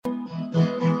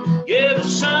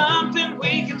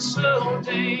and slow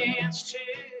dance too.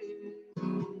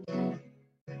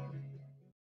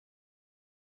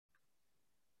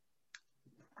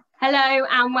 Hello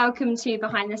and welcome to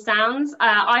Behind the Sounds.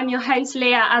 I'm your host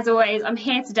Leah. As always, I'm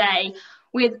here today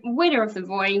with winner of The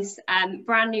Voice,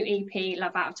 brand new EP,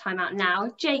 Love Out of Time, out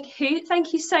now, Jake Hoot.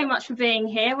 Thank you so much for being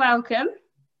here. Welcome.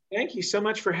 Thank you so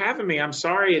much for having me. I'm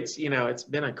sorry it's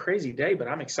been a crazy day, but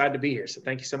I'm excited to be here. So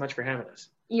thank you so much for having us.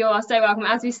 You are so welcome.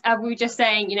 As we were just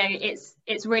saying,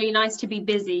 it's really nice to be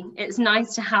busy. It's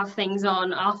nice to have things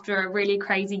on after a really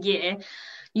crazy year.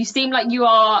 You seem like you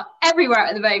are everywhere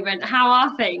at the moment. How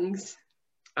are things?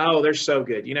 Oh, they're so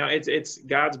good. It's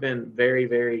God's been very,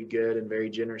 very good and very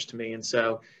generous to me. And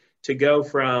so to go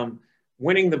from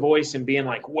winning The Voice and being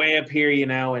like way up here,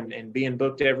 and being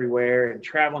booked everywhere and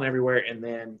traveling everywhere, and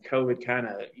then COVID kind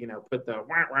of, put the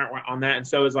wah on that. And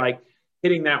so it's like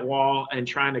hitting that wall and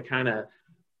trying to kind of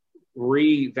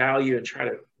revalue and try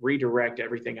to redirect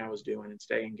everything I was doing and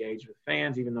stay engaged with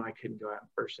fans, even though I couldn't go out in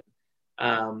person.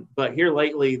 But here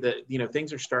lately,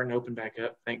 things are starting to open back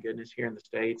up, thank goodness, here in the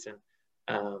States.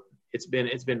 And it's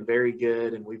been very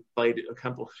good. And we've played a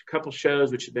couple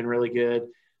shows, which has been really good,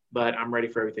 but I'm ready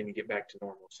for everything to get back to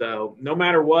normal. So no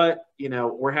matter what,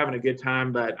 we're having a good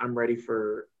time, but I'm ready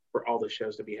for all the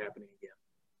shows to be happening again.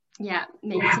 Yeah,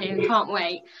 me too. Can't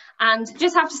wait. And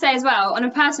just have to say as well, on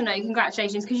a personal note,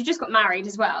 congratulations, because you just got married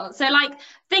as well. So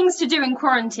things to do in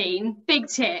quarantine, big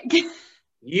tick.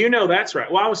 That's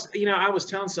right. Well, I was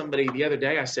telling somebody the other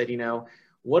day, I said,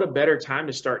 what a better time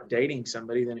to start dating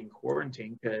somebody than in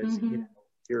quarantine, because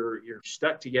you're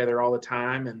stuck together all the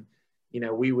time. And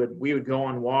we would go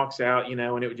on walks out, and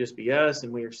it would just be us,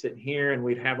 and we were sitting here, and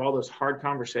we'd have all those hard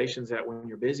conversations that when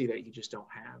you're busy that you just don't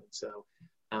have. And so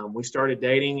we started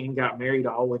dating and got married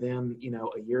all within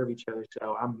a year of each other.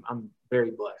 So I'm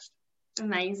very blessed.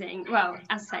 Amazing. Well,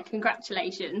 as I said,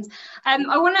 congratulations. I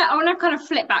want to kind of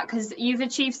flip back, because you've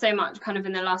achieved so much kind of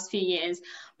in the last few years,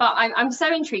 but I'm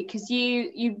so intrigued because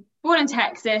you born in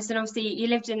Texas, and obviously you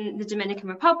lived in the Dominican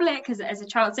Republic as a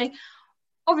child. So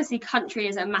obviously country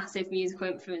is a massive musical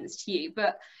influence to you,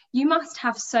 but you must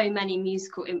have so many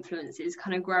musical influences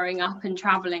kind of growing up and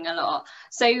traveling a lot.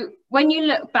 So when you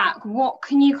look back, what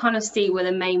can you kind of see were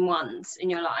the main ones in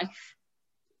your life?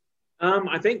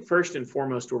 I think first and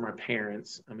foremost were my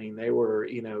parents. I mean, they were,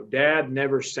 Dad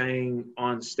never sang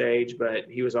on stage, but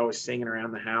he was always singing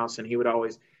around the house. And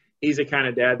he's the kind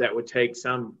of dad that would take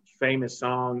some famous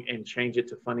song and change it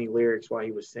to funny lyrics while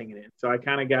he was singing it. So I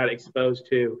kind of got exposed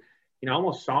to,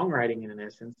 almost songwriting in an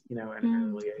essence, at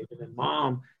an early age. And then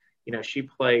Mom, she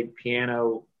played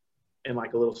piano in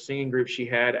like a little singing group she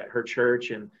had at her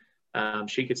church, and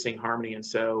she could sing harmony. And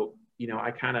so I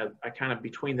kind of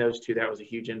between those two, that was a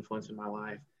huge influence in my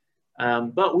life.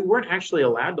 But we weren't actually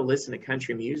allowed to listen to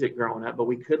country music growing up, but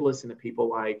we could listen to people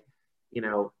like,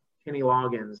 Kenny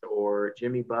Loggins or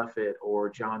Jimmy Buffett or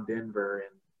John Denver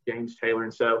and James Taylor.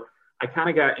 And so I kind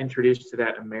of got introduced to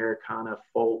that Americana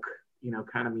folk,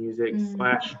 kind of music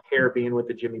 / Caribbean with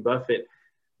the Jimmy Buffett.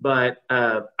 But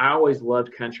I always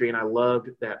loved country, and I loved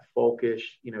that folkish,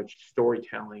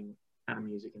 storytelling kind of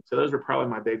music. And so those were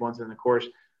probably my big ones. And of course,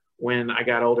 when I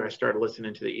got older, I started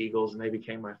listening to the Eagles, and they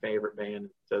became my favorite band.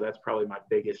 So that's probably my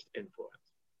biggest influence.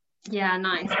 Yeah,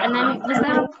 nice. And then was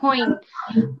there a point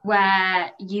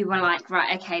where you were like,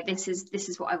 right, okay, this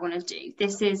is what I want to do?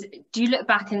 Do you look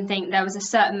back and think there was a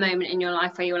certain moment in your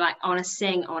life where you were like, I want to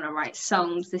sing, I want to write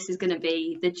songs, this is going to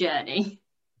be the journey?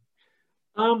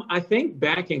 I think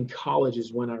back in college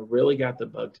is when I really got the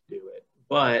bug to do it.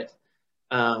 But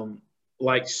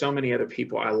like so many other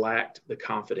people, I lacked the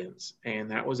confidence,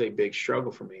 and that was a big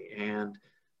struggle for me. And,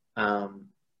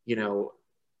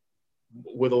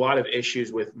 with a lot of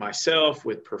issues with myself,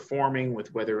 with performing,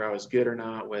 with whether I was good or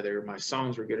not, whether my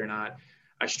songs were good or not,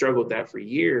 I struggled with that for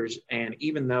years. And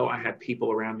even though I had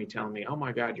people around me telling me, oh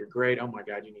my God, you're great. Oh my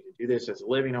God, you need to do this as a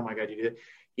living. Oh my God, you do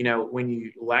it. When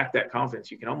you lack that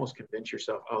confidence, you can almost convince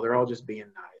yourself, oh, they're all just being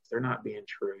nice. They're not being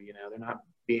true. They're not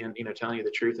being, telling you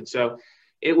the truth. And so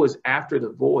it was after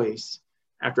The Voice,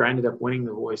 after I ended up winning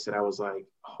The Voice, that I was like,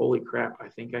 holy crap, I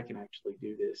think I can actually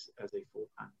do this as a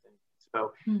full-time thing.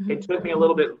 So it took me a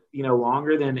little bit,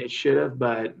 longer than it should have,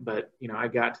 but I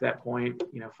got to that point,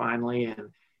 finally,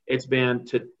 and it's been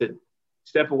to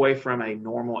step away from a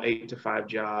normal 8-to-5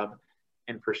 job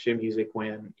and pursue music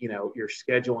when, your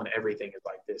schedule and everything is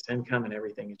like this, income and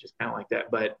everything is just kind of like that.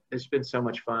 But it's been so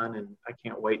much fun, and I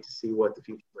can't wait to see what the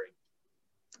future brings.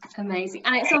 Amazing.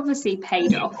 And it's obviously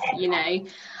paid off,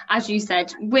 as you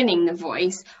said, winning The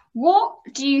Voice. What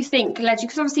do you think led you,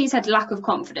 because obviously you said lack of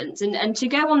confidence, and to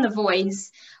go on The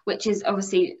Voice, which is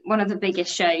obviously one of the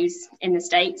biggest shows in the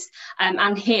States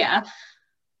and here,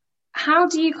 how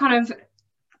do you kind of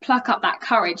pluck up that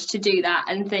courage to do that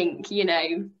and think, you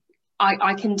know,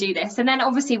 I can do this? And then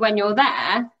obviously when you're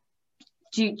there,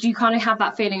 do you kind of have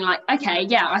that feeling like, okay,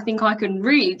 yeah, I think I can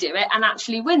really do it and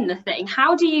actually win the thing?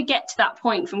 How do you get to that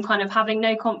point from kind of having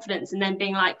no confidence and then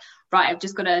being like, right, I've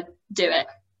just got to do it?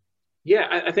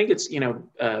 Yeah, I think it's,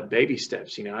 baby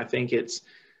steps. I think it's,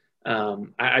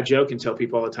 I joke and tell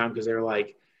people all the time, because they're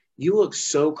like, you look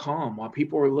so calm. While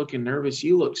people were looking nervous,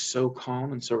 you look so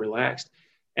calm and so relaxed.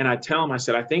 And I tell them, I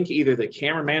said, I think either the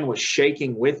cameraman was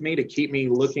shaking with me to keep me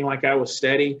looking like I was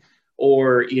steady,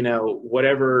 or,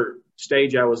 whatever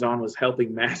stage I was on was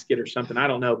helping mask it or something. I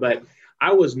don't know. But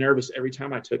I was nervous every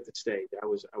time I took the stage. I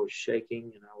was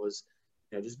shaking, and I was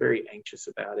just very anxious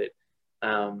about it.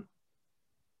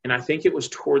 And I think it was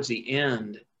towards the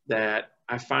end that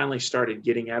I finally started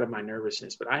getting out of my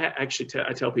nervousness. But I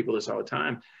tell people this all the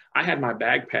time. I had my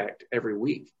bag packed every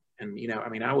week. And,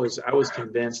 I was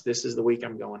convinced this is the week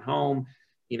I'm going home.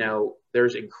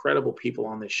 There's incredible people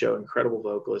on this show, incredible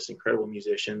vocalists, incredible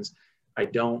musicians. I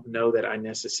don't know that I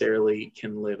necessarily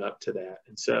can live up to that.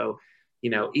 And so,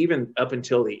 even up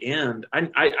until the end,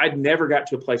 I'd never got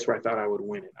to a place where I thought I would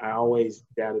win it. I always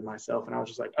doubted myself, and I was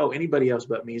just like, oh, anybody else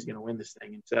but me is going to win this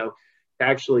thing. And so to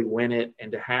actually win it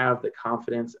and to have the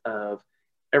confidence of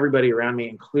everybody around me,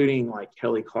 including like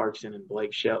Kelly Clarkson and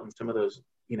Blake Shelton, some of those,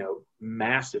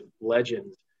 massive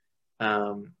legends,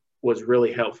 was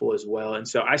really helpful as well. And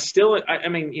so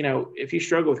if you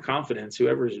struggle with confidence,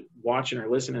 whoever's watching or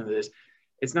listening to this,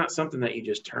 it's not something that you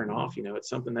just turn off. It's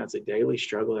something that's a daily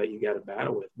struggle that you got to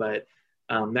battle with. But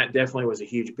that definitely was a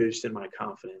huge boost in my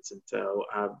confidence. And so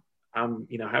I'm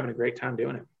having a great time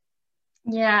doing it.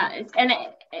 Yeah.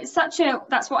 It's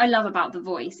that's what I love about The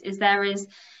Voice, is there is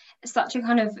such a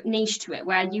kind of niche to it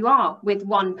where you are with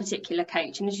one particular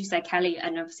coach. And as you say, Kelly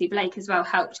and obviously Blake as well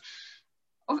helped.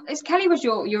 Kelly was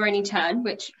your only turn,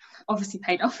 which obviously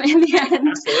paid off in the end.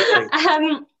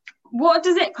 Absolutely. What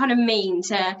does it kind of mean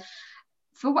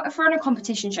for in a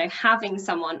competition show, having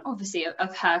someone obviously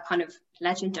of her kind of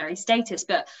legendary status,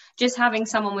 but just having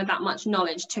someone with that much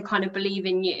knowledge to kind of believe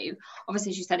in you?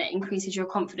 Obviously, as you said, it increases your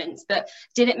confidence, but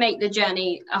did it make the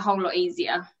journey a whole lot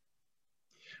easier?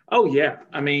 Oh, yeah.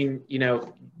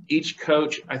 Each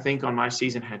coach, I think on my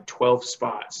season, had 12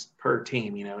 spots per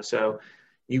team, so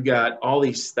you got all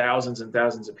these thousands and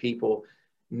thousands of people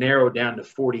narrowed down to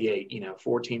 48,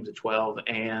 4 teams of 12.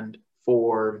 And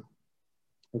for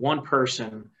one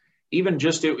person, even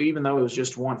though it was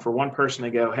just one, for one person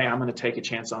to go, hey, I'm going to take a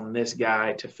chance on this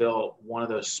guy to fill one of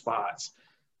those spots,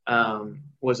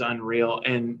 was unreal.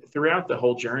 And throughout the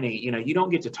whole journey, you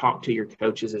don't get to talk to your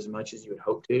coaches as much as you would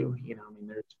hope to.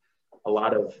 There's a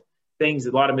lot of things,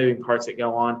 a lot of moving parts that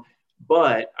go on.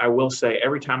 But I will say,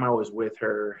 every time I was with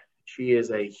her, she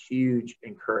is a huge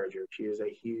encourager. She is a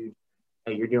huge,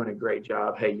 hey, you're doing a great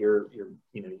job. Hey, you're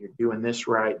doing this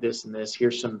right, this and this.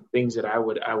 Here's some things that I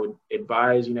would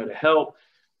advise, to help.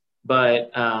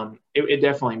 But it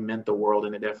definitely meant the world,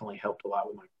 and it definitely helped a lot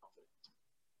with my confidence.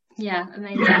 Yeah,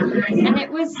 amazing. And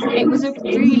it was a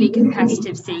really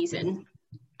competitive season,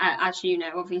 as you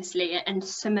know, obviously, and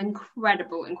some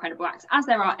incredible acts, as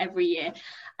there are every year.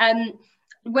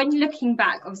 When you're looking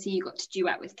back, obviously you got to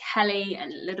duet with Kelly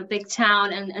and Little Big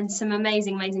Town, and some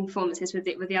amazing performances with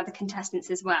the other contestants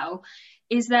as well.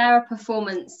 Is there a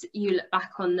performance you look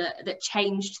back on that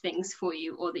changed things for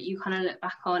you, or that you kind of look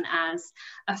back on as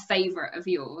a favourite of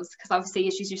yours? Because obviously,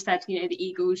 as you just said, the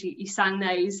Eagles, you sang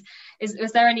those.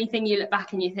 Was there anything you look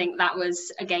back and you think that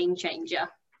was a game changer?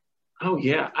 Oh,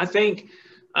 yeah. I think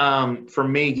for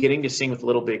me, getting to sing with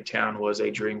Little Big Town was a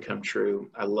dream come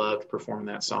true. I loved performing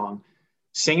that song.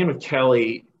 Singing with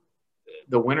Kelly,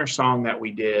 the winter song that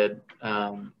we did,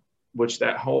 which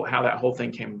how that whole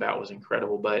thing came about was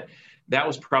incredible. But that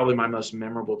was probably my most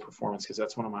memorable performance, because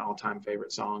that's one of my all-time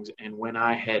favorite songs. And when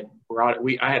I had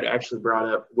actually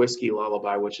brought up Whiskey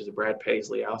Lullaby, which is a Brad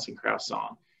Paisley, Alison Krauss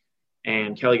song.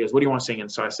 And Kelly goes, what do you want to sing? And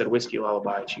so I said, Whiskey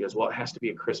Lullaby. And she goes, well, it has to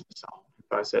be a Christmas song.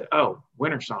 So I said, oh,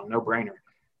 winter song, no brainer.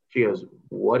 She goes,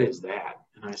 what is that?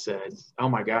 And I said, oh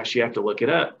my gosh, you have to look it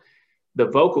up. The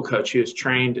vocal coach who has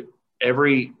trained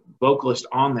every vocalist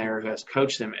on there, who has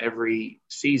coached them every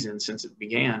season since it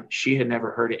began, she had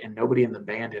never heard it, and nobody in the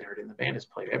band had heard it, and the band has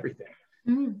played everything.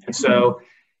 Mm-hmm. And so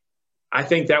I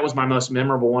think that was my most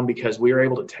memorable one, because we were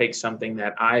able to take something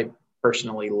that I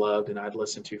personally loved and I'd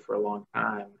listened to for a long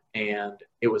time, and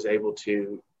it was able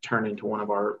to turn into one of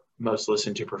our most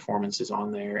listened to performances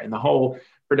on there. And the whole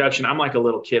production, I'm like a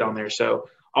little kid on there, so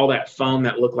all that foam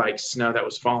that looked like snow that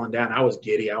was falling down, I was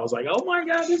giddy. I was like, oh my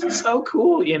God, this is so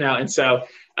cool, And so,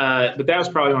 but that was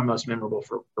probably my most memorable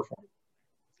performance.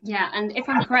 Yeah, and if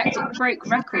I'm correct, it broke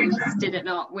records, did it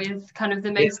not, with kind of the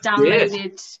It most did.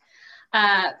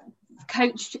 downloaded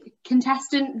coach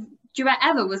contestant duet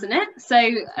ever, wasn't it? So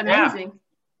Yeah. amazing.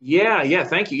 Yeah.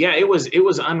 Thank you. Yeah, it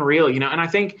was unreal, and I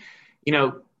think,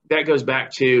 that goes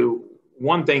back to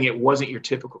one thing, it wasn't your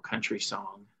typical country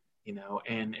song,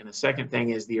 and the second thing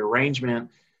is the arrangement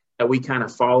that we kind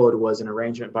of followed was an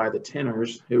arrangement by the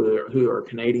Tenors, who are a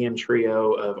Canadian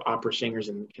trio of opera singers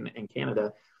in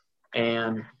Canada.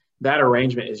 And that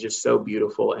arrangement is just so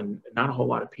beautiful, and not a whole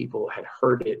lot of people had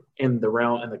heard it in the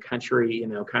realm, in the country,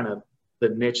 kind of the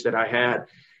niche that I had.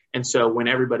 And so when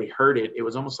everybody heard it, it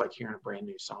was almost like hearing a brand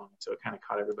new song. So it kind of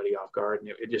caught everybody off guard, and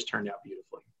it just turned out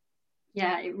beautifully.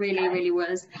 Yeah, it really, really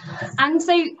was. And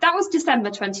so that was December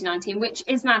 2019, which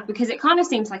is mad because it kind of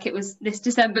seems like it was this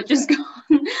December just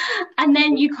gone. And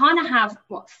then you kind of have,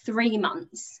 3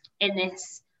 months in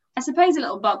this, I suppose, a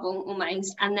little bubble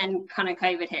almost, and then kind of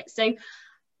COVID hit. So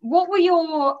what were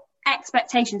your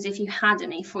expectations, if you had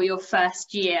any, for your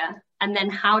first year? And then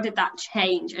how did that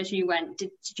change as you went?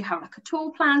 Did you have like a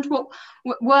tour planned? What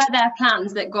were there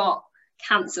plans that got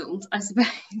cancelled, I suppose?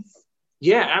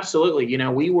 Yeah, absolutely.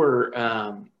 We were,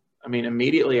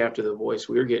 immediately after The Voice,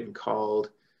 we were getting called,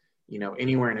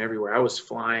 anywhere and everywhere. I was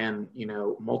flying,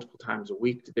 multiple times a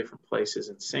week to different places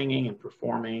and singing and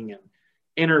performing and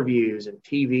interviews and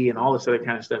TV and all this other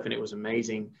kind of stuff. And it was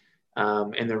amazing.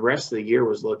 And the rest of the year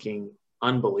was looking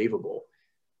unbelievable.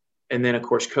 And then, of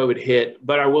course, COVID hit.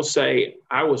 But I will say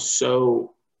I was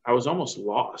almost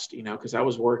lost, because I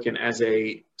was working as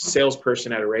a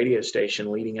salesperson at a radio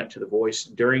station leading up to The Voice.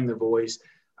 During The Voice,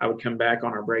 I would come back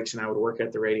on our breaks and I would work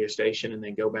at the radio station and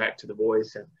then go back to The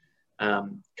Voice.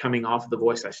 And coming off of The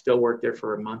Voice, I still worked there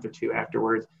for a month or two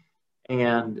afterwards.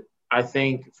 And I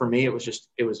think for me, it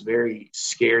was very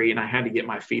scary, and I had to get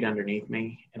my feet underneath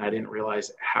me. And I didn't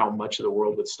realize how much of the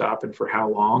world would stop and for how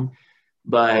long.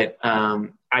 But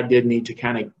I did need to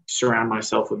kind of surround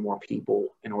myself with more people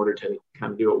in order to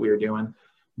kind of do what we were doing.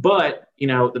 But,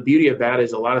 the beauty of that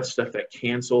is a lot of the stuff that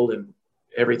canceled and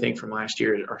everything from last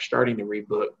year are starting to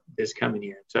rebook this coming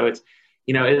year. So it's,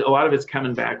 a lot of it's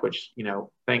coming back, which,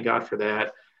 thank God for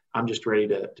that. I'm just ready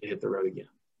to hit the road again.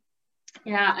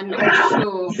 Yeah, and I'm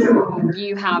sure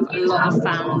you have a lot of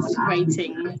fans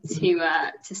waiting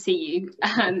to see you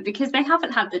because they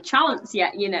haven't had the chance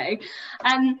yet,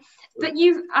 But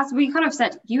as we kind of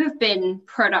said, you have been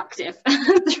productive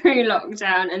through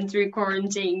lockdown and through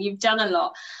quarantine. You've done a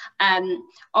lot.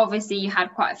 Obviously, you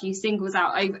had quite a few singles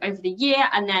out over the year,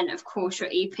 and then, of course, your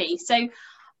EP. So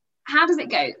how does it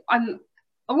go?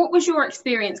 What was your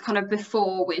experience kind of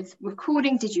before with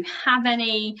recording? Did you have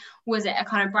any? Was it a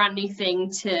kind of brand new thing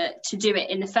to do it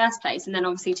in the first place, and then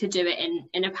obviously to do it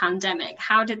in a pandemic?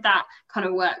 How did that kind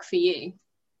of work for you?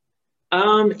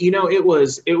 It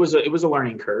was a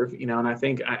learning curve, and I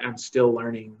think I'm still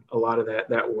learning a lot of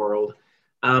that world.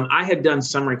 I had done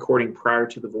some recording prior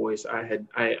to The Voice.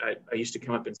 I used to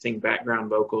come up and sing background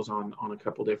vocals on a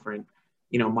couple different,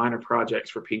 minor projects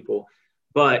for people.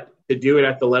 But to do it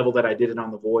at the level that I did it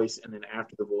on The Voice and then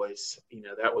after The Voice,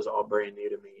 that was all brand new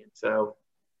to me. And so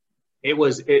it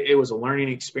was a learning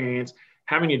experience,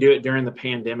 having to do it during the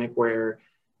pandemic where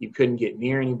you couldn't get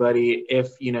near anybody.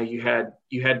 If, you had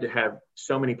to have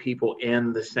so many people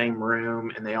in the same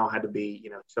room and they all had to be,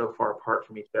 so far apart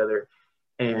from each other.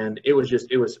 And it was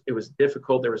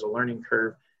difficult. There was a learning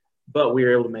curve, but we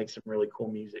were able to make some really cool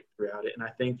music throughout it. And I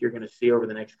think you're going to see over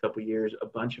the next couple of years a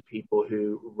bunch of people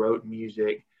who wrote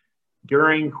music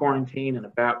during quarantine and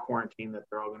about quarantine that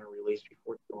they're all going to release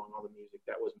before too long, all the music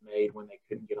that was made when they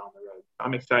couldn't get on the road.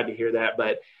 I'm excited to hear that,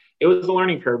 but it was a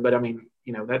learning curve. But I mean,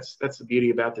 that's the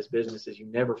beauty about this business is you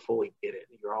never fully get it.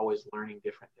 You're always learning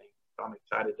different things. So I'm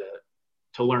excited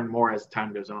to learn more as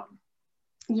time goes on.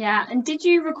 Yeah. And did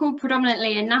you record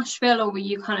predominantly in Nashville, or were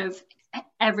you kind of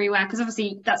everywhere? Because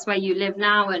obviously that's where you live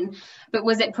now, but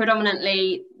was it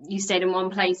predominantly you stayed in one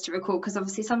place to record? Because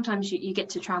obviously sometimes you get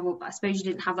to travel, but I suppose you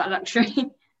didn't have that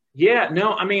luxury. Yeah,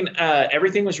 no,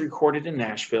 everything was recorded in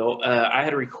Nashville. I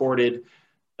had recorded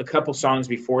a couple songs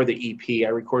before the EP.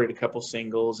 I recorded a couple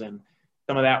singles, and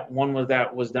some of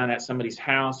that was done at somebody's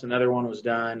house. Another one was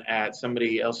done at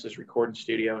somebody else's recording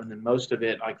studio. And then most of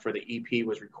it, like for the EP,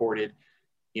 was recorded,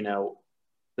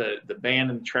 the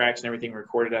band and the tracks and everything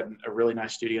recorded at a really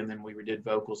nice studio. And then we did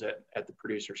vocals at the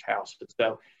producer's house.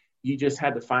 So you just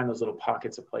had to find those little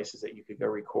pockets of places that you could go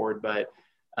record. But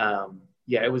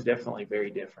yeah, it was definitely very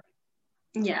different.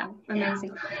 Yeah,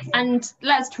 amazing. And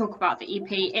let's talk about the EP.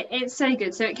 It's so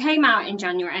good. So it came out in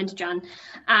January, end of Jan,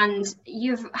 and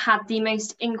you've had the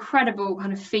most incredible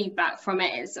kind of feedback from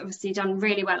it. It's obviously done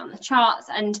really well on the charts,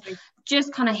 and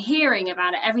just kind of hearing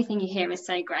about it, everything you hear is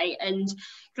so great. And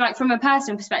like from a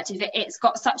personal perspective, it's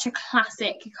got such a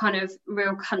classic kind of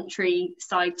real country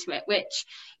side to it, which,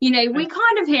 you know, we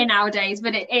kind of hear nowadays,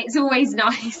 but it's always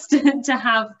nice to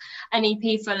have an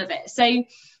EP full of it. So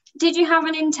did you have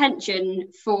an intention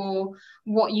for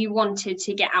what you wanted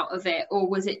to get out of it, or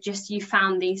was it just you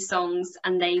found these songs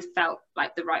and they felt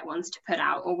like the right ones to put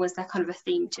out, or was there kind of a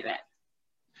theme to it?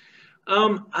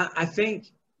 I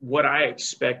think what I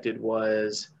expected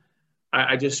was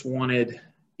I just wanted,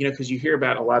 you know, because you hear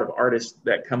about a lot of artists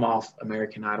that come off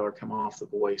American Idol or come off The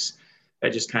Voice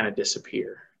that just kind of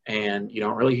disappear, and you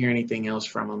don't really hear anything else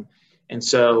from them. And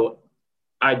so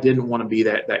I didn't want to be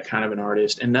that kind of an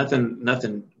artist, and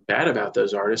nothing bad about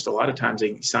those artists. A lot of times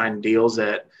they sign deals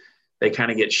that they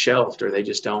kind of get shelved, or they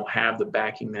just don't have the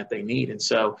backing that they need. And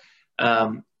so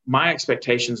my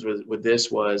expectations with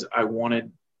this was I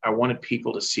wanted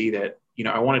people to see that, you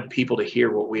know, I wanted people to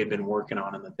hear what we had been working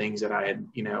on and the things that I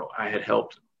had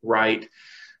helped write.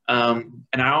 And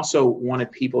I also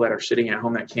wanted people that are sitting at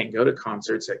home that can't go to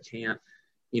concerts, that can't,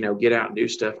 you know, get out and do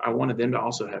stuff. I wanted them to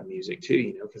also have music too,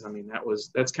 you know, because I mean,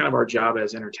 that's kind of our job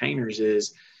as entertainers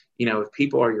is, you know, if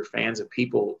people are your fans, if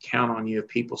people count on you, if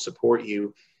people support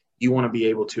you, you want to be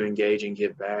able to engage and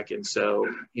give back. And so,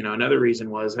 you know, another reason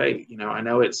was, hey, you know, I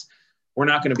know we're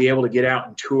not going to be able to get out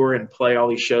and tour and play all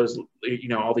these shows, you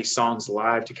know, all these songs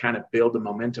live to kind of build the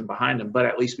momentum behind them, but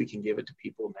at least we can give it to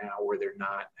people now where they're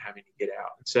not having to get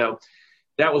out. And so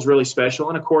that was really special.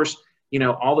 And of course, you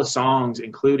know, all the songs,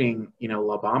 including, you know,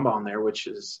 La Bamba on there, which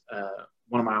is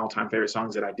one of my all-time favorite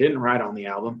songs that I didn't write on the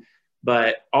album,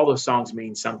 but all those songs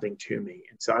mean something to me.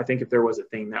 And so I think if there was a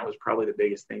theme, that was probably the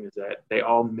biggest thing, is that they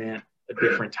all meant a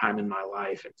different time in my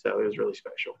life. And so it was really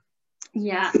special.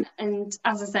 Yeah, and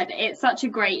as I said, it's such a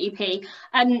great EP.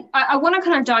 And I want to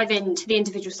kind of dive into the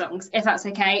individual songs, if that's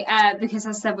okay, because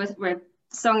as I said, we're a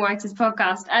songwriters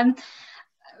podcast.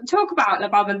 Talk about La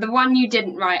Bamba, the one you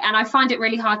didn't write, and I find it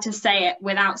really hard to say it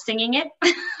without singing it.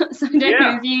 So I don't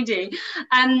know if you do.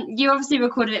 You obviously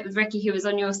recorded it with Ricky, who was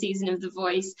on your season of The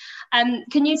Voice.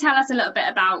 Can you tell us a little bit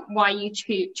about why you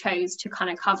chose to kind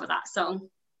of cover that song?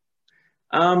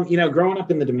 You know, growing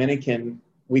up in the Dominican,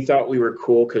 we thought we were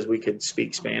cool because we could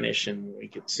speak Spanish and we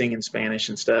could sing in Spanish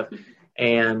and stuff.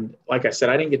 And like I said,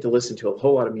 I didn't get to listen to a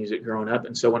whole lot of music growing up.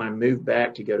 And so when I moved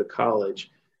back to go to college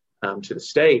to the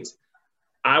States,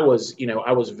 I was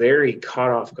very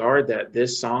caught off guard that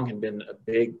this song had been a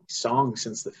big song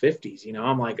since the 50s. You know,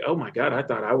 I'm like, oh my God, I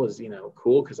thought I was, you know,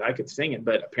 cool because I could sing it,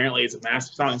 but apparently it's a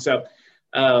massive song.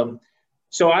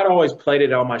 So I'd always played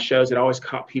it on my shows. It always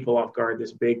caught people off guard,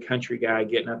 this big country guy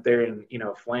getting up there in, you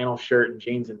know, a flannel shirt and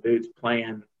jeans and boots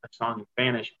playing a song in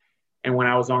Spanish. And when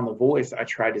I was on The Voice, I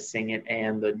tried to sing it,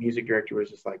 and the music director was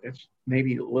just like, that's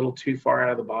maybe a little too far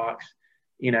out of the box.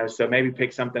 You know, so maybe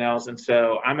pick something else. And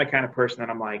so I'm the kind of person that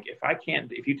I'm like,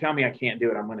 if you tell me I can't do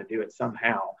it, I'm going to do it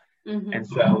somehow. Mm-hmm. And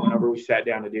so whenever we sat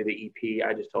down to do the EP,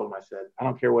 I just told him, I said, I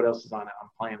don't care what else is on it. I'm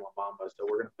playing La Bamba. So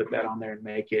we're going to put that on there and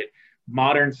make it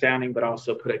modern sounding, but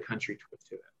also put a country twist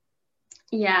to it.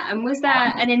 Yeah. And was there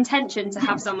an intention to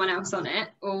have someone else on it,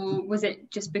 or was it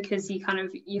just because you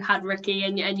had Ricky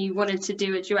and you wanted to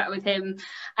do a duet with him?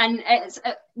 And it's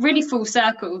really full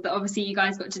circle that obviously you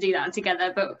guys got to do that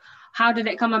together, but how did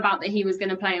it come about that he was going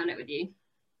to play on it with you?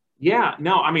 Yeah,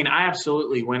 no, I mean, I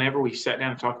absolutely, whenever we sat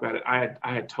down and talked about it, I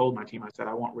had told my team, I said,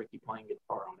 I want Ricky playing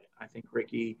guitar on it. I think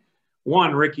Ricky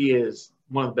is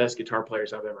one of the best guitar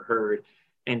players I've ever heard.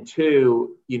 And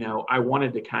two, you know, I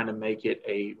wanted to kind of make it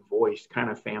a Voice kind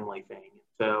of family thing.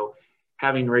 So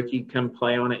having Ricky come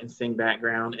play on it and sing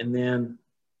background, and then,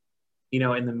 you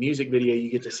know, in the music video, you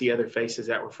get to see other faces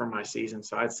that were from my season.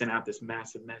 So I'd sent out this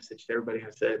massive message to everybody. I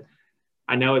said,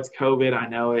 I know it's COVID. I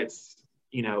know it's,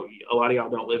 you know, a lot of y'all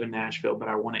don't live in Nashville, but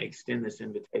I want to extend this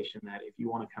invitation that if you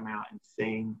want to come out and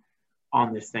sing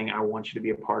on this thing, I want you to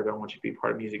be a part of it. I want you to be a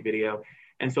part of the music video.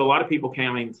 And so a lot of people came.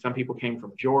 I mean, some people came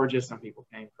from Georgia. Some people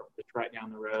came from just right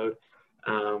down the road.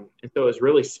 And so it was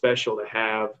really special to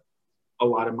have a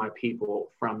lot of my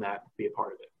people from that be a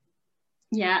part of it.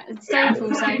 Yeah, it's so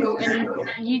full cycle, and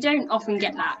you don't often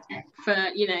get that for,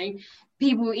 you know,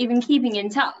 people even keeping in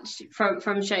touch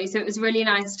from shows. So it was really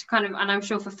nice to kind of, and I'm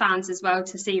sure for fans as well,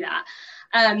 to see that.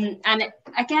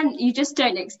 Again, you just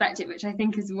don't expect it, which I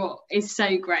think is what is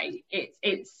so great.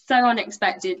 It's so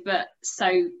unexpected, but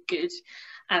so good.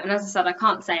 And as I said, I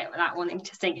can't say it without wanting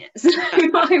to sing it, so I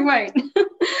won't.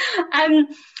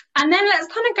 And then let's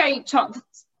kind of go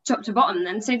top to bottom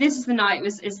then. So This Is the Night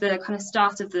is the kind of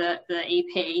start of the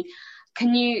EP.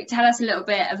 Can you tell us a little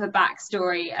bit of a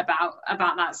backstory about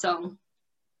that song?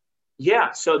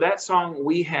 Yeah, so that song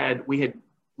we had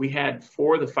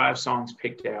 4 of the 5 songs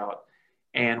picked out,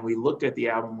 and we looked at the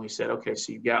album. We said, okay,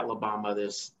 so you've got La Bamba,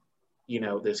 this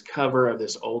cover of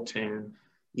this old tune.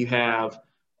 You have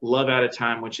Love Out of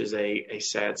Time, which is a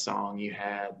sad song. You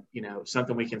had,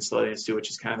 Something We Can Slow Dance To, which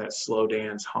is kind of that slow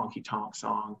dance honky tonk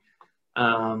song.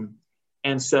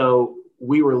 And so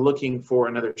we were looking for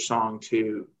another song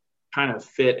to kind of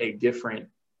fit a different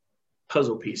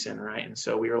puzzle piece in, right? And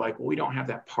so we were like, well, we don't have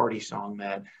that party song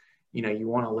that, you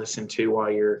want to listen to while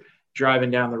you're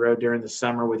driving down the road during the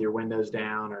summer with your windows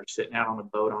down or sitting out on a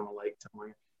boat on a lake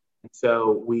somewhere. And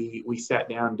so we sat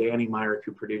down, Danny Myrick,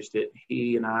 who produced it,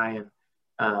 he and I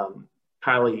and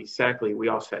Kylie Sackley, we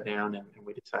all sat down and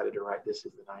we decided to write This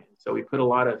Is the Night. And so we put a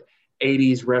lot of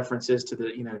 80s references to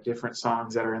the, different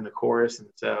songs that are in the chorus. And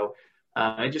so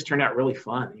it just turned out really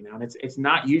fun, and it's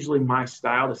not usually my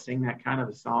style to sing that kind of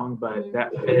a song, but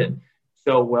that fit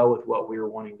so well with what we were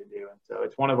wanting to do. And so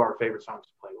it's one of our favorite songs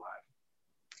to play live.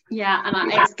 Yeah,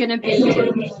 and it's going to be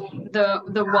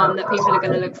the one that people are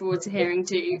going to look forward to hearing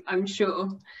too, I'm sure,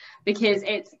 because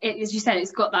it's as you said,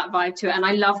 it's got that vibe to it, and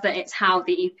I love that it's how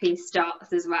the EP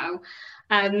starts as well.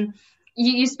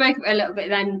 You spoke a little bit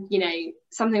then,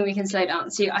 Something We Can Slow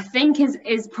Dance To, I think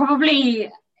is probably,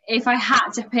 if I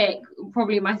had to pick,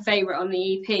 probably my favorite on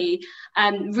the EP.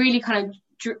 Really kind of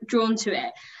drawn to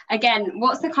it. Again,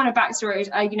 what's the kind of backstory?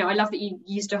 I love that you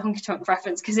used a honky tonk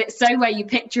reference, because it's so where you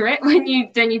picture it when you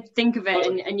think of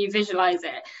it and you visualize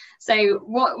it. So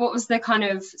what was the kind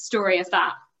of story of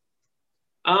that?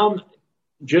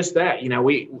 Just that,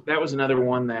 that was another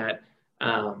one that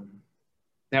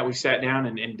we sat down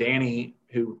and Danny,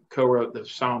 who co-wrote the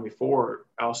song before,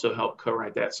 also helped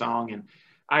co-write that song. And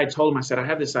I had told him, I said, I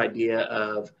have this idea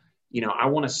of, I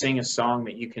want to sing a song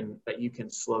that you can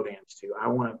slow dance to. I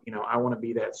want to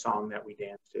be that song that we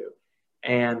dance to.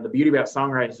 And the beauty about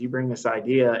songwriting is you bring this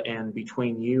idea, and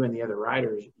between you and the other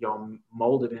writers, y'all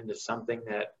mold it into something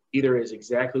that either is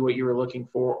exactly what you were looking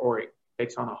for, or it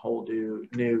takes on a whole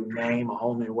new name, a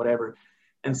whole new whatever.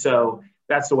 And so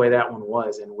that's the way that one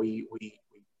was. And we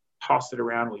tossed it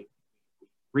around, we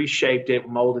reshaped it,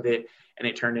 molded it, and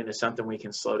it turned into Something We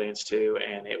Can Slow Dance To.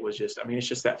 And it was just, it's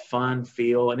just that fun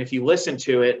feel. And if you listen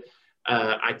to it,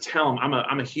 I tell them,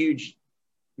 I'm a huge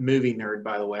movie nerd,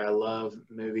 by the way. I love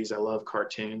movies. I love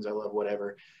cartoons. I love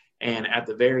whatever. And at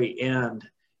the very end,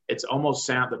 it's almost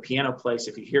the piano place,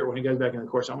 if you hear it when it goes back in the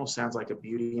chorus, it almost sounds like a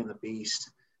Beauty and the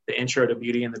Beast, the intro to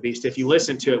Beauty and the Beast. If you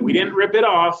listen to it, we didn't rip it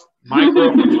off.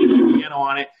 Micro piano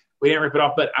on it. We didn't rip it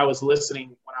off, but I was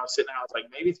listening when I was sitting there. I was like,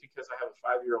 maybe it's because I have a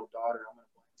 5-year-old daughter. I'm going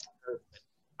to blame her.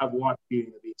 I've watched Beauty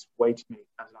and the Beast way too many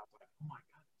times, and I was like, oh my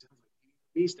God, it sounds like Beauty and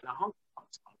the Beast and a honky tonk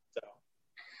song. So,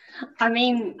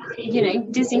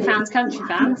 Disney fans, country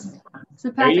fans. It's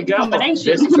a perfect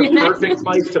combination. This is a perfect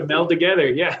place to meld together.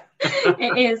 Yeah.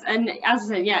 It is. And as I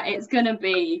said, it's going to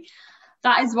be,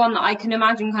 that is one that I can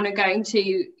imagine kind of going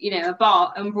to, a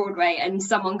bar on Broadway and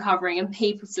someone covering and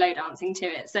people slow dancing to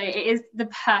it. So it is the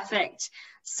perfect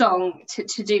song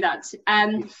to do that.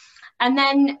 And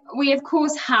then we, of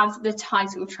course, have the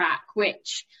title track,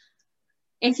 which,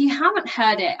 if you haven't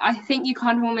heard it, I think you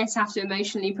kind of almost have to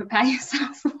emotionally prepare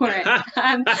yourself for it,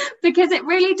 because it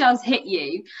really does hit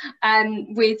you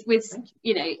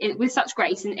with such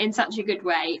grace and in such a good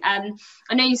way. I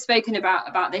know you've spoken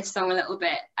about this song a little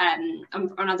bit on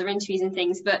other interviews and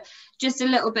things, but just a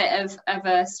little bit of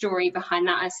a story behind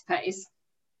that, I suppose.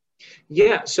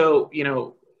 Yeah. So,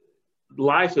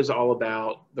 life is all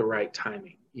about the right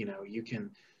timing. You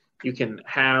can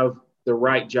have the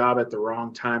right job at the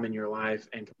wrong time in your life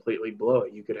and completely blow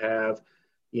it. You could have,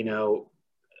 the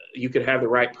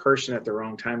right person at the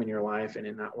wrong time in your life and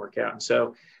it not work out. And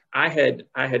so I had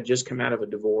just come out of a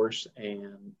divorce,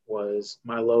 and was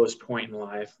my lowest point in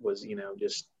life was,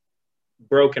 just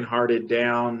brokenhearted,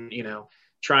 down,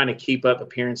 trying to keep up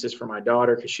appearances for my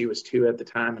daughter because she was 2 at the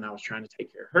time, and I was trying to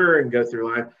take care of her and go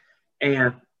through life,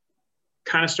 and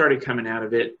kind of started coming out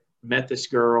of it. Met this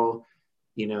girl,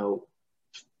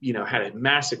 had a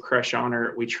massive crush on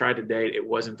her. We tried to date. It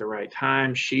wasn't the right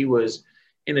time. She was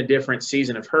in a different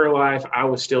season of her life. I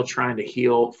was still trying to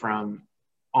heal from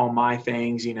all my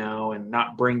things, and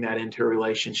not bring that into a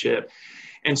relationship.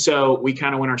 And so we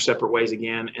kind of went our separate ways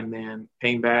again, and then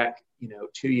came back,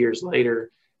 2 years later,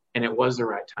 and it was the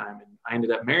right time. And I ended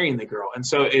up marrying the girl. And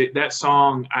so that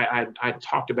song, I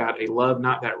talked about a love,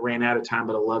 not that ran out of time,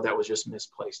 but a love that was just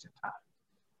misplaced in time.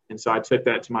 And so I took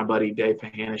that to my buddy, Dave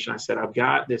Pahanish, and I said, I've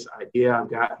got this idea. I've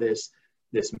got this,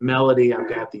 this melody. I've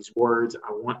got these words.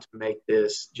 I want to make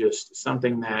this just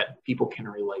something that people can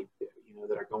relate to,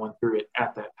 that are going through it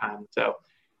at that time. So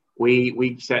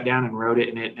we sat down and wrote it,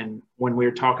 and when we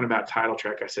were talking about title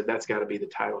track, I said, that's got to be the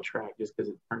title track, just because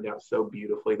it turned out so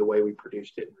beautifully the way we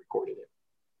produced it and recorded it.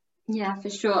 Yeah, for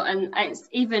sure. And it's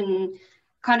even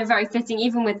kind of very fitting,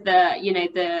 even with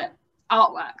the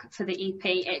artwork for the EP,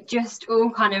 it just all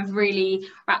kind of really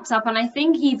wraps up. And I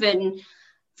think even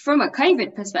from a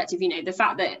COVID perspective, the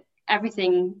fact that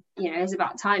everything, is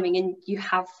about timing, and you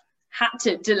have had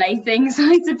to delay things,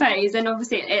 I suppose, and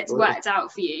obviously it's worked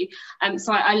out for you.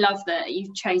 So I love that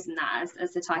you've chosen that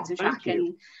as the title track.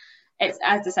 And it's,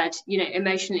 as I said,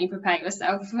 emotionally prepare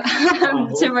yourself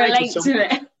to relate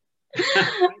to it.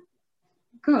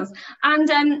 Of course.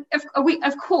 And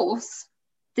of course,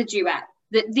 the duet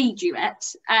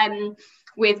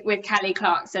with Kelly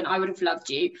Clarkson, I Would Have Loved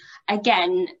You.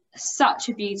 Again, such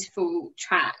a beautiful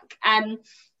track.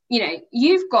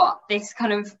 You've got this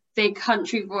kind of big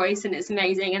country voice, and it's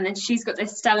amazing, and then she's got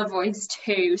this stellar voice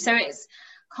too, so it's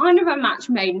kind of a match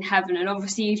made in heaven. And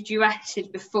obviously you've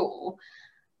duetted before.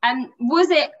 Was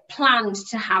it planned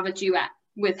to have a duet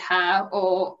with her,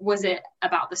 or was it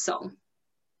about the song?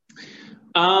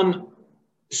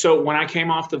 So when I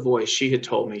came off The Voice, she had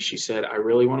told me, she said, I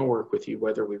really want to work with you,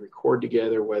 whether we record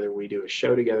together, whether we do a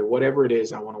show together, whatever it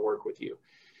is, I want to work with you.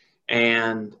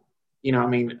 And,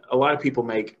 a lot of people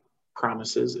make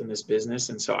promises in this business.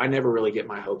 And so I never really get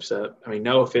my hopes up.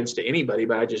 No offense to anybody,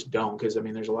 but I just don't, because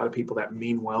there's a lot of people that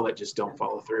mean well that just don't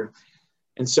follow through.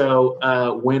 And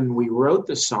so when we wrote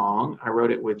the song, I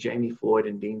wrote it with Jamie Floyd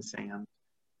and Dean Sand.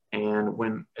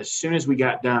 And as soon as we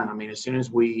got done, as soon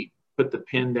as we put the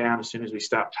pen down, as soon as we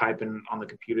stopped typing on the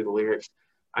computer the lyrics,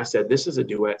 I said, this is a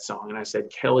duet song. And I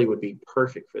said, Kelly would be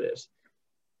perfect for this.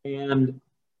 And,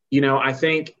 I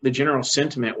think the general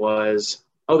sentiment was,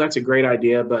 oh, that's a great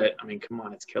idea. But come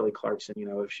on, it's Kelly Clarkson,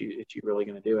 if she really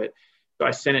going to do it. So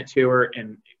I sent it to her,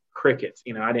 and crickets,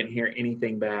 I didn't hear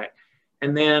anything back.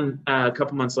 And then a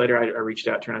couple months later, I reached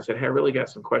out to her and I said, hey, I really got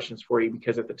some questions for you,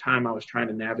 because at the time I was trying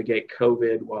to navigate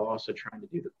COVID while also trying to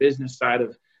do the business side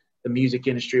of the music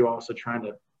industry, while also trying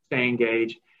to stay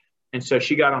engaged. And so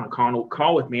she got on a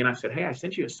call with me, and I said, hey, I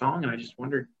sent you a song, and I just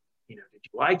wondered, did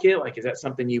you like it? Like, is that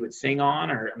something you would sing on?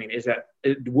 Or,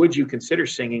 would you consider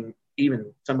singing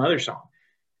even some other song?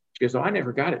 She goes, oh, I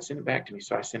never got it. Send it back to me.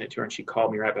 So I sent it to her, and she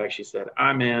called me right back. She said,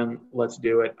 I'm in, let's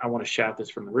do it. I want to shout this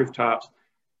from the rooftops.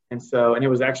 And it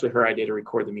was actually her idea to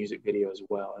record the music video as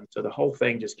well. And so the whole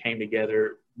thing just came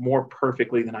together more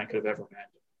perfectly than I could have ever imagined.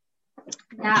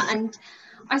 Yeah, and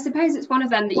I suppose it's one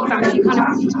of them that you've actually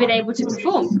kind of been able to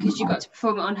perform, because you got to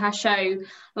perform it on her show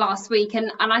last week.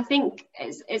 And I think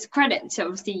it's credit to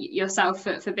obviously yourself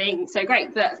for being so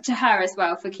great, but to her as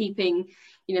well for keeping,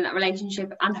 that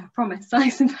relationship and her promise, I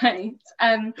suppose.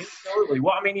 Totally.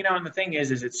 Well, and the thing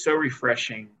is it's so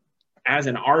refreshing as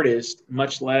an artist,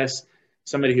 much less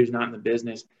somebody who's not in the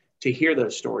business, to hear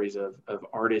those stories of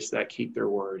artists that keep their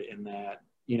word and that,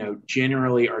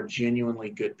 generally are genuinely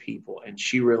good people. And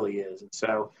she really is. And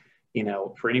so,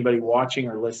 for anybody watching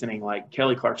or listening, like,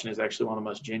 Kelly Clarkson is actually one of the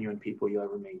most genuine people you'll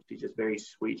ever meet. She's just very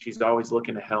sweet. She's always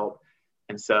looking to help.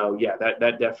 And so, yeah,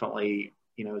 that definitely,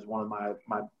 is one of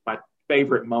my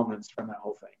favorite moments from that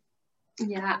whole thing.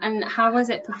 Yeah. And how was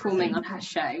it performing on her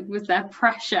show? Was there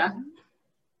pressure?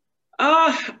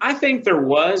 I think there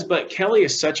was, but Kelly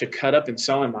is such a cut up, and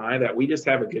so am I, that we just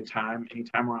have a good time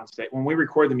anytime we're on stage. When we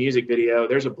record the music video,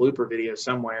 there's a blooper video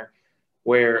somewhere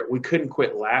where we couldn't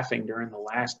quit laughing during the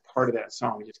last part of that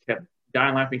song. We just kept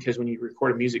dying laughing, because when you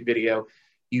record a music video,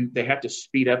 they have to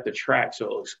speed up the track so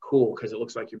it looks cool, because it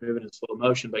looks like you're moving in slow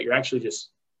motion, but you're actually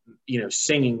just,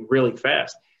 singing really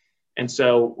fast. And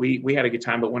so we had a good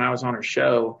time. But when I was on her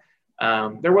show,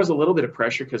 there was a little bit of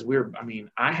pressure, because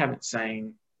I haven't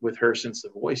sang with her since The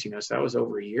Voice, so that was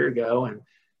over a year ago. And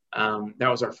that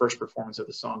was our first performance of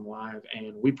the song live.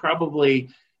 And we probably,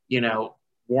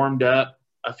 warmed up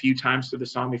a few times through the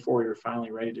song before we were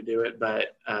finally ready to do it.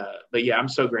 But yeah, I'm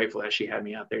so grateful that she had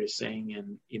me out there to sing.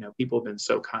 And, people have been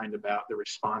so kind about the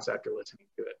response after listening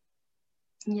to it.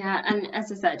 Yeah, and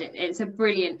as I said, it's a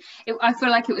brilliant. I feel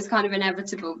like it was kind of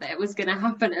inevitable that it was going to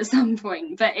happen at some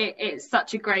point, but it's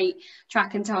such a great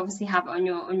track, and to obviously have it on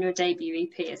your debut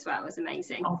EP as well was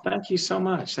amazing. Oh, thank you so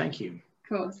much. Thank you. Of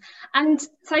course. And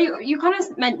so you kind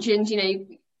of mentioned,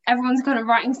 everyone's kind of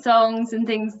writing songs and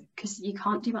things because you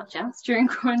can't do much else during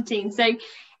quarantine. So,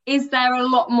 is there a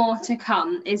lot more to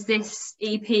come? Is this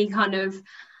EP kind of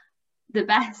the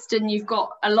best, and you've got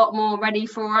a lot more ready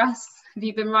for us? Have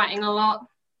you been writing a lot?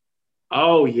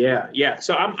 Oh yeah, yeah.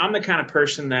 So I'm the kind of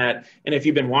person that, and if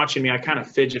you've been watching me, I kind of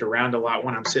fidget around a lot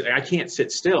when I'm sitting. I can't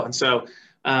sit still, and so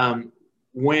um,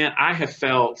 when I have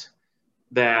felt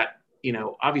that,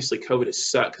 obviously COVID has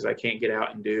sucked because I can't get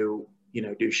out and do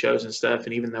shows and stuff.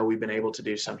 And even though we've been able to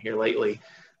do some here lately,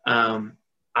 I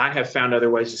have found other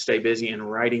ways to stay busy, and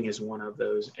writing is one of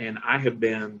those. And I have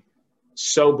been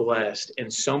so blessed in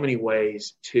so many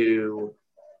ways to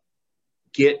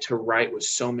get to write with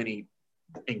so many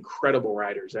incredible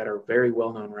writers that are very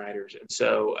well-known writers. And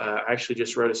so I actually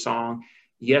just wrote a song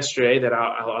yesterday that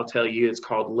I'll tell you, it's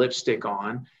called Lipstick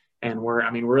On. And we're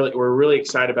really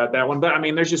excited about that one. But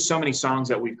there's just so many songs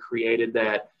that we've created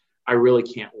that I really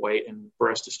can't wait and for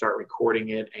us to start recording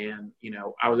it. And,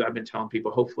 I've been telling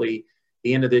people, hopefully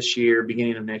the end of this year,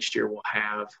 beginning of next year, we'll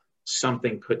have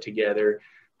something put together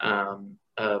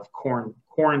of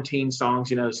quarantine songs,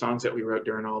 the songs that we wrote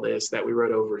during all this, that we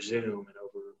wrote over Zoom and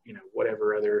over,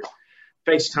 whatever other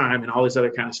FaceTime and all this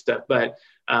other kind of stuff. But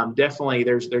definitely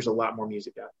there's a lot more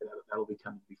music out there that'll be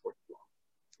coming before too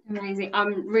long. Amazing.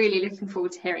 I'm really looking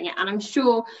forward to hearing it. And I'm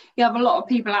sure you have a lot of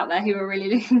people out there who are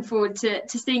really looking forward to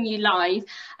seeing you live.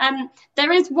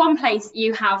 There is one place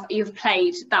you've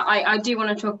played that I do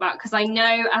want to talk about, because I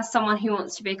know as someone who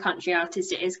wants to be a country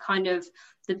artist, it is kind of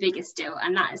the biggest deal,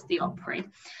 and that is the Opry.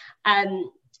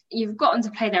 You've gotten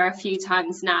to play there a few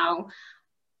times now.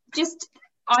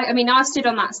 I stood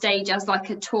on that stage as like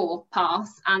a tour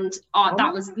pass, and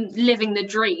that was living the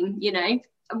dream,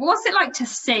 What's it like to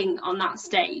sing on that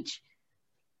stage?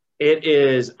 It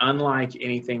is unlike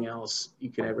anything else you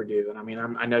can ever do.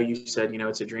 And I know you said,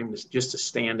 it's a dream just to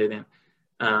stand in it.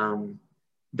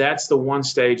 That's the one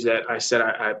stage that I said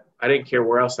I didn't care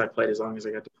where else I played as long as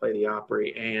I got to play the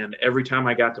Opry. And every time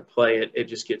I got to play it, it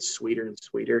just gets sweeter and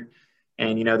sweeter.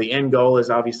 And, the end goal is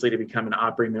obviously to become an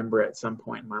Opry member at some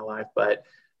point in my life. But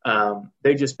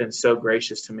they've just been so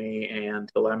gracious to me and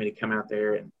to allow me to come out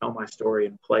there and tell my story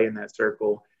and play in that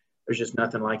circle. There's just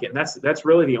nothing like it. And that's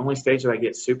really the only stage that I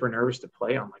get super nervous to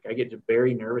play on. Like, I get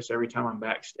very nervous every time I'm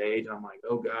backstage. I'm like,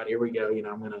 oh God, here we go.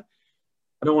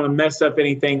 I don't want to mess up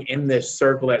anything in this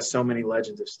circle that so many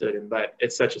legends have stood in, but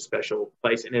it's such a special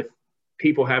place. And if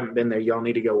people haven't been there, y'all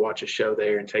need to go watch a show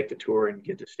there and take the tour and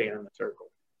get to stand in the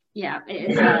circle. Yeah,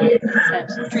 it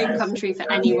is a dream come true for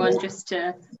anyone just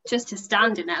to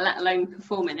stand in it, let alone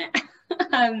perform in it.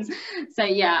 So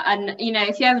yeah, and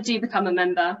if you ever do become a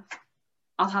member,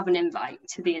 I'll have an invite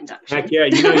to the induction. Heck yeah,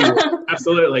 you will.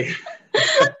 Absolutely.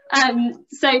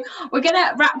 So we're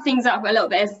gonna wrap things up a little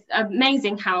bit. It's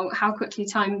amazing how quickly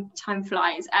time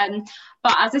flies.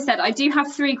 But as I said, I do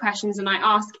have 3 questions, and I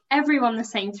ask everyone the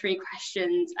same 3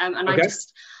 questions. And okay.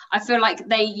 I feel like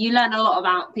you learn a lot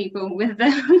about people with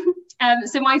them.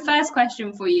 So my first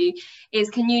question for you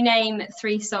is, can you name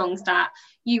 3 songs that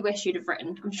you wish you'd have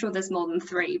written? I'm sure there's more than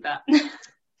 3, but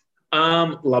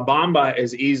La Bamba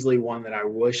is easily one that I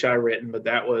wish I written, but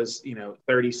that was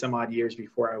 30 some odd years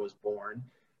before I was born.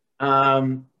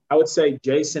 I would say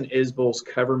Jason Isbell's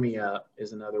Cover Me Up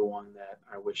is another one that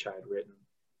I wish I had written.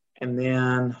 And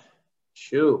then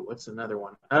what's another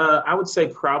one? I would say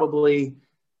probably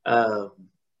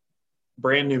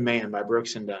Brand New Man by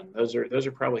Brooks and Dunn. Those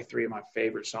are probably 3 of my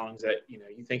favorite songs that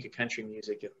you think of country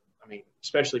music, and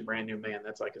especially Brand New Man,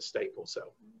 that's like a staple.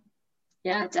 So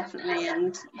yeah, definitely.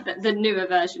 And the newer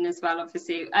version as well,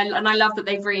 obviously. And I love that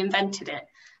they've reinvented it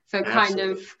for kind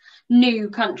of new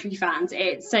country fans.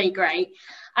 It's so great.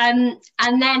 And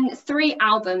then 3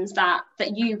 albums that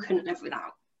you couldn't live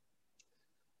without.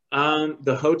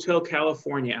 The Hotel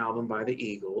California album by the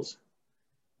Eagles.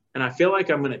 And I feel like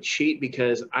I'm going to cheat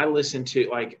because I listen to,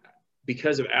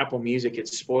 because of Apple Music,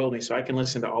 it's spoiled me, so I can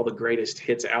listen to all the greatest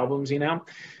hits albums,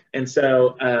 And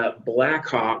so Black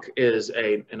Hawk is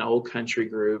an old country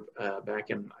group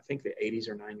back in, I think, the 80s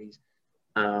or 90s.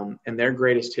 And their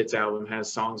greatest hits album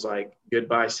has songs like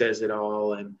Goodbye Says It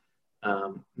All and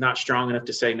Not Strong Enough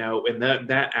to Say No. And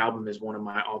that album is one of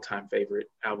my all-time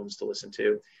favorite albums to listen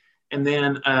to. And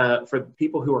then for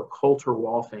people who are Colter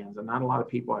Wall fans, and not a lot of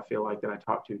people I feel like that I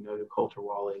talk to know who Colter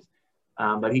Wall is,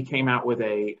 but he came out with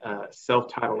a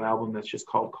self-titled album that's just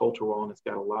called Colter Wall, and it's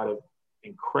got a lot of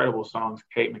incredible songs,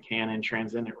 Kate McCannon,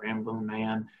 Transcendent Rambling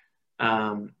Man.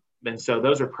 And so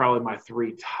those are probably my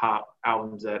 3 top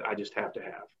albums that I just have to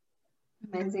have.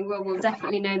 Amazing. Well, we'll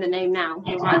definitely know the name now.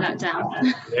 We'll write that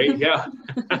down. There you go.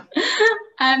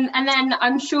 And then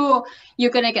I'm sure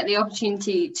you're going to get the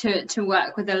opportunity to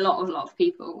work with a lot of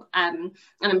people. And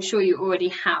I'm sure you already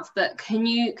have. But can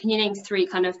you name 3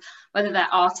 kind of, whether they're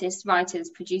artists, writers,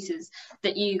 producers,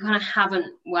 that you kind of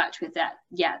haven't worked with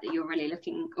yet that you're really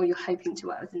looking or you're hoping to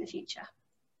work with in the future?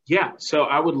 Yeah, so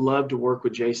I would love to work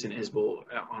with Jason Isbell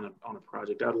on a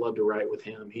project. I'd love to write with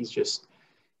him. He's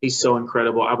so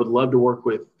incredible. I would love to work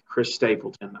with Chris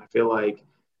Stapleton. I feel like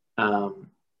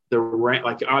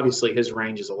like obviously his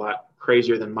range is a lot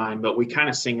crazier than mine, but we kind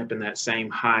of sing up in that same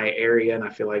high area, and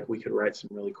I feel like we could write some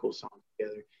really cool songs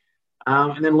together.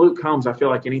 And then Luke Combs, I feel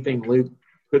like anything Luke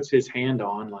puts his hand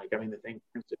on, like, I mean, the thing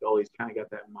Prince of Gold, he's kind of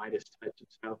got that Midas touch. And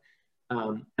so,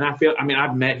 and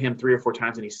I've met him 3 or 4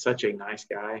 times, and he's such a nice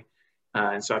guy.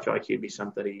 And so I feel like he'd be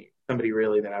somebody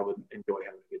really that I would enjoy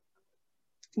having a good time.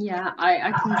 Yeah,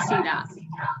 I can see that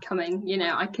coming.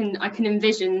 I can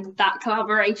envision that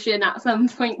collaboration at some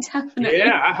point, definitely.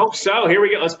 Yeah, I hope so. Here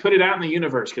we go. Let's put it out in the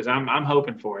universe, because I'm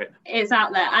hoping for it. It's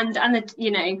out there, and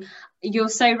you're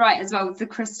so right as well with the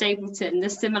Chris Stapleton, the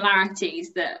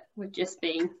similarities that would just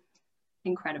be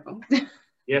incredible.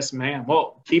 Yes, ma'am.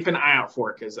 Well, keep an eye out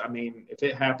for it, because if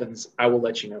it happens, I will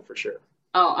let you know for sure.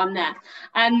 Oh, I'm there.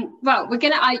 Well,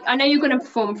 I know you're gonna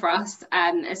perform for us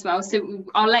as well, so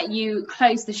I'll let you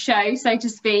close the show, so to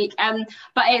speak.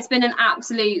 But it's been an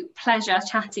absolute pleasure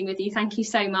chatting with you. Thank you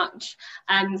so much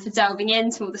for delving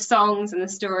into all the songs and the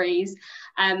stories.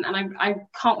 And I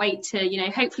can't wait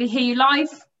to hopefully hear you live.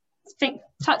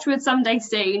 Touch wood someday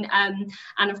soon.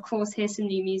 And of course hear some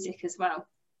new music as well.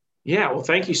 Yeah, well,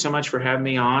 thank you so much for having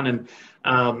me on. And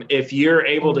if you're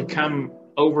able to come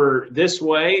over this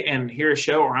way and hear a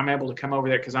show, or I'm able to come over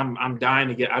there, because I'm dying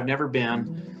to get. I've never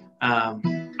been.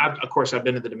 Of course, I've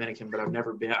been to the Dominican, but I've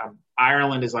never been.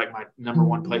 Ireland is like my number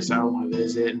one place I want to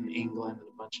visit, and England and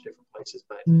a bunch of different places.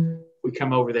 But if we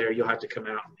come over there, you'll have to come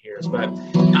out and hear us. But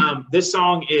this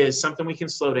song is Something We Can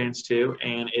Slow Dance To,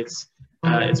 and it's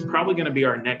probably going to be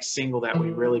our next single that we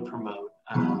really promote.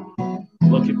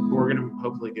 We're going to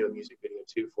hopefully do a music video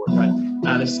too for it.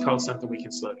 But this is called Something We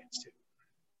Can Slow Dance To.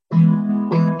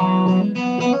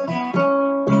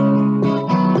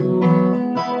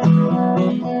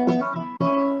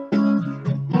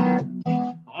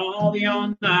 All the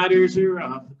all-nighters are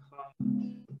off the clock.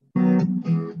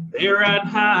 They're riding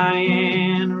high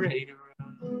and ready to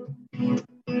rock.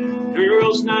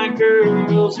 Girls night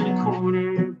girls in a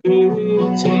corner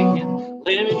booth, taking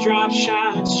lemon drop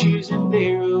shots, choosing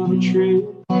their own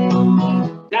truth.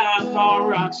 Dive bar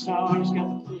rock stars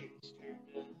got the place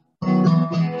turned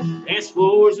up. Dance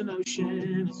floors an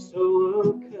ocean, a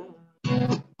solo cup.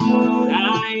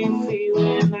 I ain't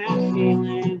feeling that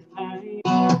feeling tonight.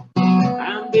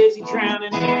 I'm busy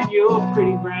drowning in your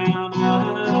pretty brown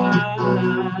eyes.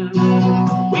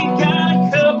 We got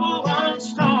a couple of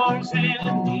stars and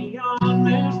a neon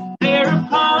moon. They're a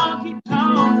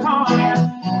honky-tonk car,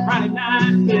 Friday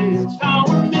night blues. All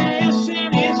we're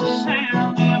missing is the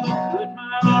sound of a put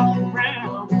my arms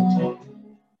around you.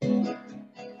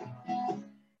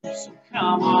 So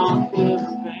come on,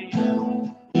 clever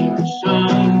band, there's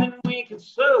something we can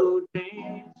slow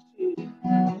dance to.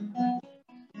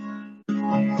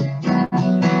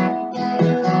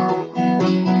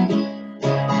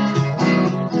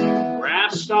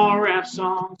 Rap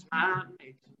songs might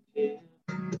make some hits.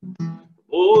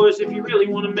 Boys, if you really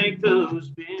want to make those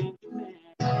Benjamin,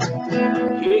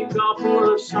 kick off a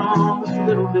love song that's a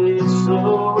little bit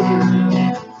slower.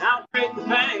 Now break the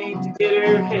bank to get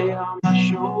her head on my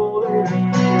shoulder.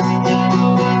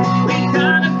 We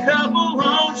got a couple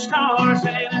lone stars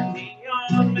and a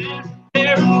neon man.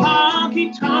 They're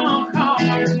honky-tonk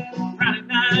cars, Friday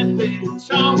night blues.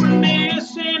 All we're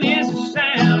missing is the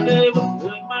sound of a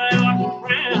put my arms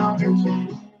around her too.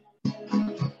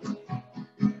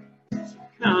 So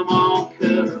come on,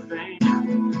 cover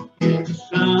band, it's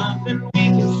something we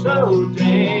can slow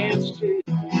dance to.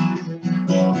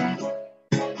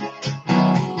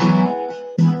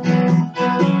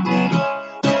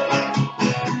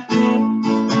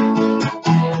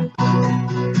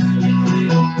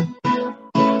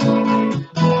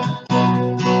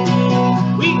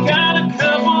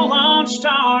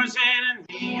 Stars and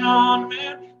a neon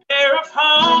moon, pair of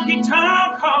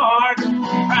honky-tonk cars,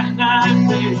 Friday night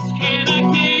blues. Can I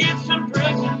get some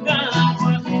bricks and guns?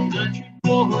 What the country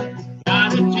boy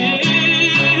gotta do?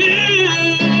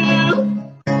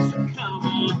 So come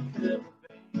on, cover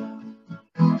band.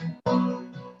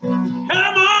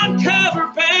 Come on, cover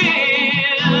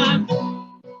band.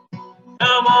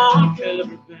 Come on,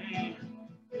 cover band.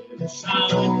 There's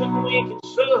something we can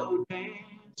slow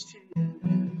dance to.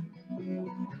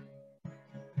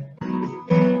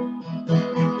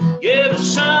 Give us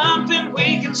something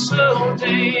we can slow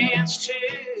dance to.